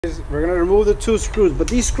is we're gonna remove the 2 screws, but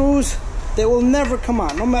these screws, they will never come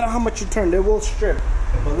out. No matter how much you turn, they will strip.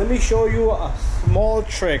 But let me show you a small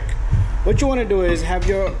trick. What you want to do is have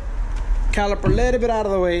your caliper a little bit out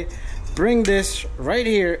of the way, bring this right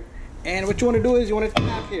here, and what you want to do is you want to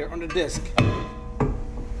tap here on the disc.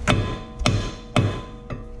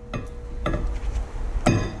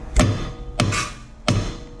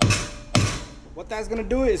 What that's gonna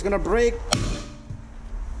do is gonna break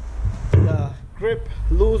the grip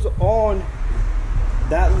loose on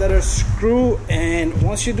that little screw, and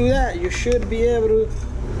once you do that, you should be able to.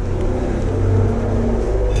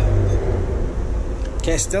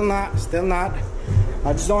 Okay, still not.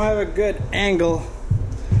 I just don't have a good angle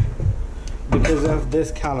because of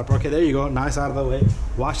this caliper. Okay, there you go. Nice out of the way.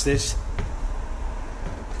 Watch this.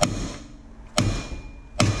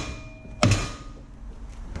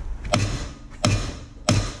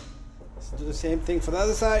 Let's do the same thing for the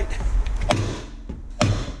other side.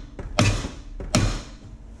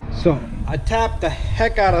 So I tapped the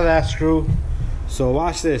heck out of that screw. So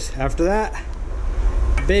watch this. After that,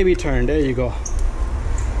 baby turn. There you go.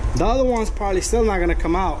 The other one's probably still not gonna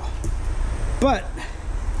come out, but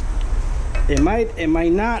it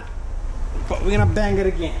might not. But we're gonna bang it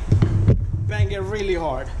again. Bang it really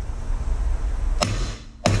hard.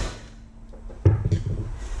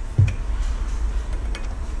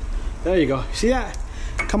 There you go. See that?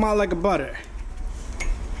 Come out like a butter.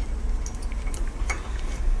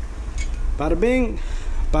 Bada bing,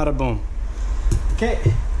 bada boom. Okay,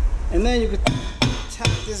 and then you can tap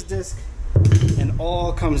this disc and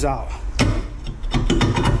all comes out.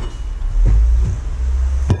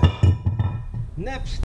 Next